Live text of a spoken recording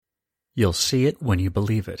You'll See It When You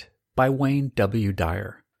Believe It by Wayne W.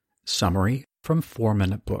 Dyer. Summary from 4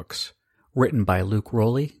 Minute Books. Written by Luke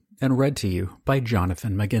Rowley and read to you by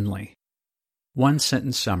Jonathan McGinley.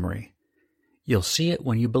 One-sentence summary. You'll See It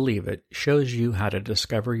When You Believe It shows you how to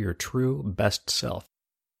discover your true best self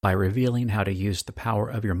by revealing how to use the power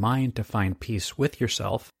of your mind to find peace with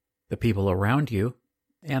yourself, the people around you,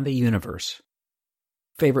 and the universe.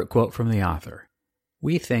 Favorite quote from the author.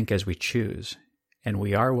 We think as we choose, and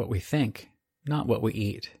we are what we think, not what we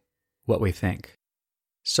eat, what we think.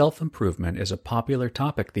 Self-improvement is a popular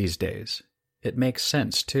topic these days. It makes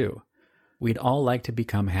sense, too. We'd all like to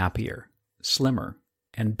become happier, slimmer,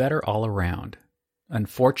 and better all around.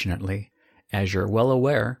 Unfortunately, as you're well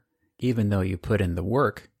aware, even though you put in the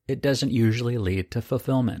work, it doesn't usually lead to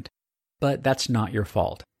fulfillment. But that's not your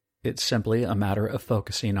fault. It's simply a matter of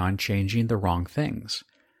focusing on changing the wrong things.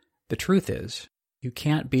 The truth is, you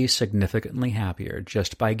can't be significantly happier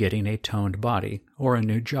just by getting a toned body or a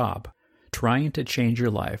new job. Trying to change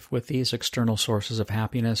your life with these external sources of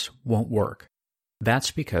happiness won't work.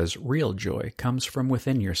 That's because real joy comes from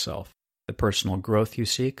within yourself. The personal growth you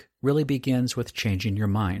seek really begins with changing your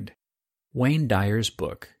mind. Wayne Dyer's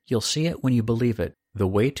book, You'll See It When You Believe It, The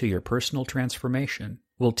Way to Your Personal Transformation,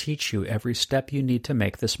 will teach you every step you need to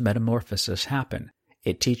make this metamorphosis happen.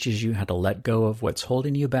 It teaches you how to let go of what's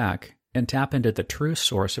holding you back and tap into the true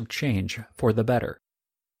source of change for the better.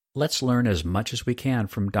 Let's learn as much as we can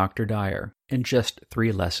from Dr. Dyer in just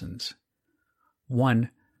 3 lessons. 1.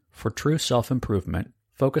 For true self-improvement,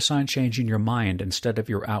 focus on changing your mind instead of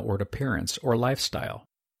your outward appearance or lifestyle.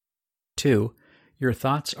 2. Your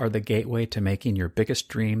thoughts are the gateway to making your biggest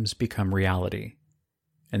dreams become reality.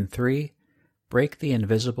 And 3. Break the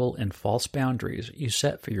invisible and false boundaries you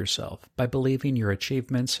set for yourself by believing your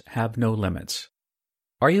achievements have no limits.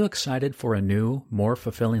 Are you excited for a new, more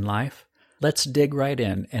fulfilling life? Let's dig right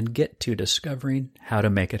in and get to discovering how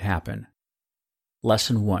to make it happen.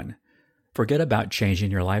 Lesson 1. Forget about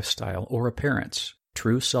changing your lifestyle or appearance.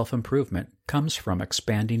 True self-improvement comes from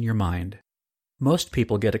expanding your mind. Most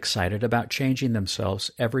people get excited about changing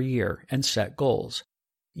themselves every year and set goals.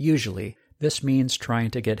 Usually, this means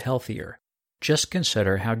trying to get healthier. Just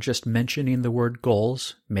consider how just mentioning the word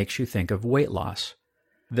goals makes you think of weight loss.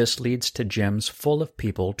 This leads to gyms full of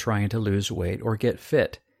people trying to lose weight or get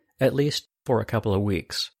fit, at least for a couple of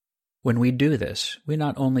weeks. When we do this, we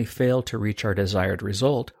not only fail to reach our desired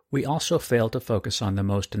result, we also fail to focus on the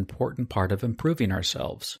most important part of improving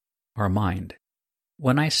ourselves, our mind.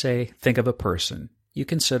 When I say think of a person, you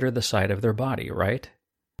consider the side of their body, right?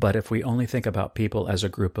 But if we only think about people as a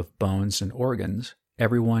group of bones and organs,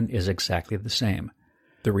 everyone is exactly the same.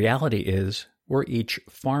 The reality is, we're each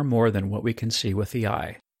far more than what we can see with the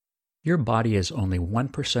eye. Your body is only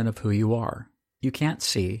 1% of who you are. You can't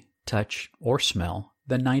see, touch, or smell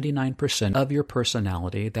the 99% of your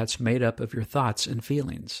personality that's made up of your thoughts and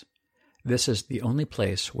feelings. This is the only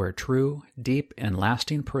place where true, deep, and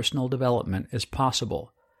lasting personal development is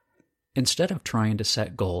possible. Instead of trying to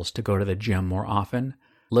set goals to go to the gym more often,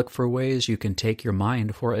 look for ways you can take your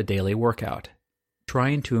mind for a daily workout.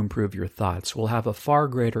 Trying to improve your thoughts will have a far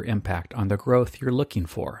greater impact on the growth you're looking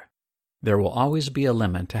for. There will always be a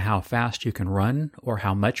limit to how fast you can run or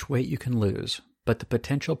how much weight you can lose, but the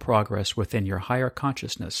potential progress within your higher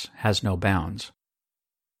consciousness has no bounds.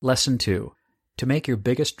 Lesson 2. To make your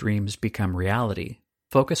biggest dreams become reality,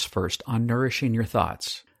 focus first on nourishing your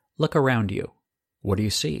thoughts. Look around you. What do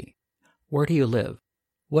you see? Where do you live?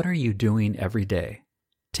 What are you doing every day?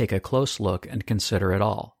 Take a close look and consider it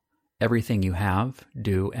all. Everything you have,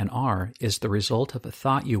 do, and are is the result of a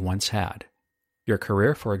thought you once had. Your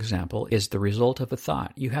career, for example, is the result of a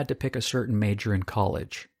thought you had to pick a certain major in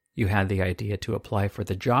college. You had the idea to apply for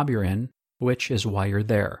the job you're in, which is why you're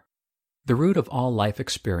there. The root of all life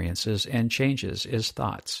experiences and changes is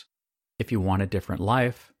thoughts. If you want a different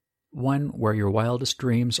life, one where your wildest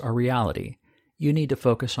dreams are reality, you need to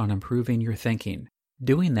focus on improving your thinking.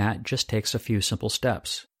 Doing that just takes a few simple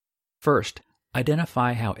steps. First,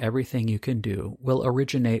 identify how everything you can do will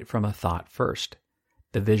originate from a thought first.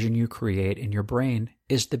 The vision you create in your brain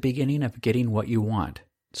is the beginning of getting what you want,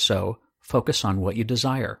 so focus on what you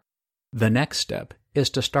desire. The next step is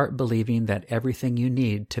to start believing that everything you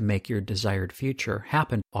need to make your desired future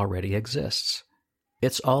happen already exists.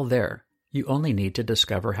 It's all there. You only need to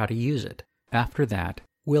discover how to use it. After that,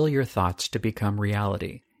 will your thoughts to become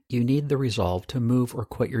reality. You need the resolve to move or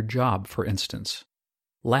quit your job, for instance.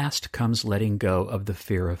 Last comes letting go of the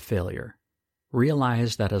fear of failure.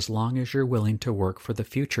 Realize that as long as you're willing to work for the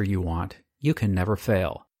future you want, you can never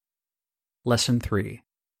fail. Lesson 3.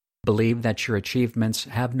 Believe that your achievements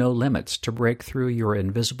have no limits to break through your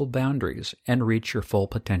invisible boundaries and reach your full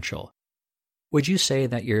potential. Would you say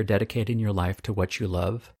that you're dedicating your life to what you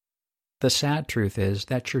love? The sad truth is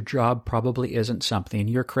that your job probably isn't something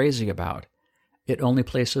you're crazy about. It only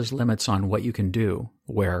places limits on what you can do,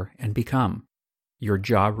 where, and become. Your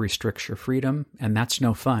job restricts your freedom, and that's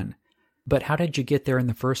no fun. But how did you get there in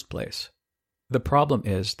the first place? The problem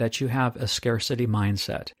is that you have a scarcity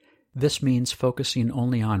mindset. This means focusing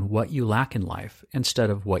only on what you lack in life instead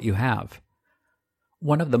of what you have.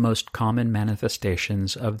 One of the most common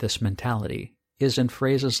manifestations of this mentality is in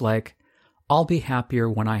phrases like, "I'll be happier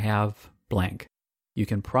when I have blank." You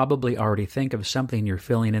can probably already think of something you're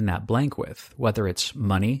filling in that blank with, whether it's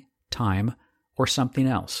money, time, or something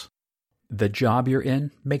else. The job you're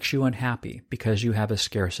in makes you unhappy because you have a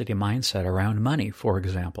scarcity mindset around money, for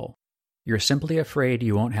example. You're simply afraid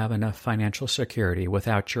you won't have enough financial security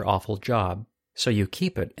without your awful job, so you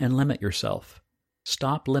keep it and limit yourself.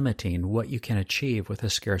 Stop limiting what you can achieve with a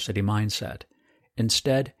scarcity mindset.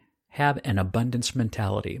 Instead, have an abundance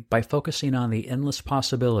mentality by focusing on the endless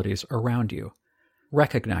possibilities around you.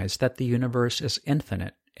 Recognize that the universe is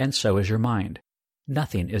infinite, and so is your mind.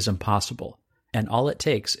 Nothing is impossible, and all it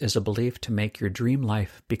takes is a belief to make your dream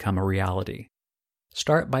life become a reality.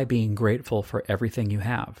 Start by being grateful for everything you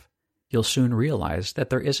have. You'll soon realize that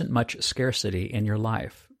there isn't much scarcity in your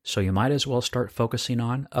life, so you might as well start focusing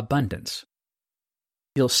on abundance.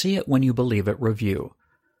 You'll see it when you believe it review.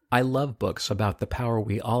 I love books about the power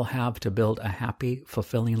we all have to build a happy,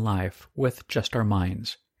 fulfilling life with just our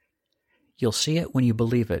minds. You'll see it when you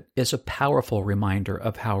believe it is a powerful reminder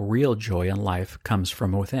of how real joy in life comes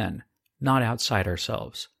from within, not outside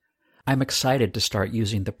ourselves. I'm excited to start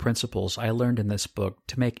using the principles I learned in this book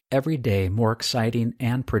to make every day more exciting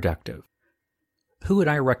and productive. Who would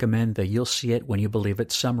I recommend the You'll See It When You Believe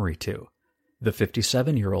It summary to? The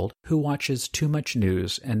 57-year-old who watches too much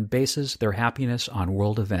news and bases their happiness on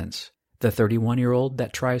world events. The 31-year-old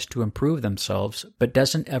that tries to improve themselves but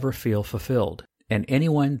doesn't ever feel fulfilled. And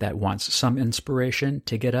anyone that wants some inspiration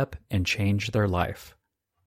to get up and change their life.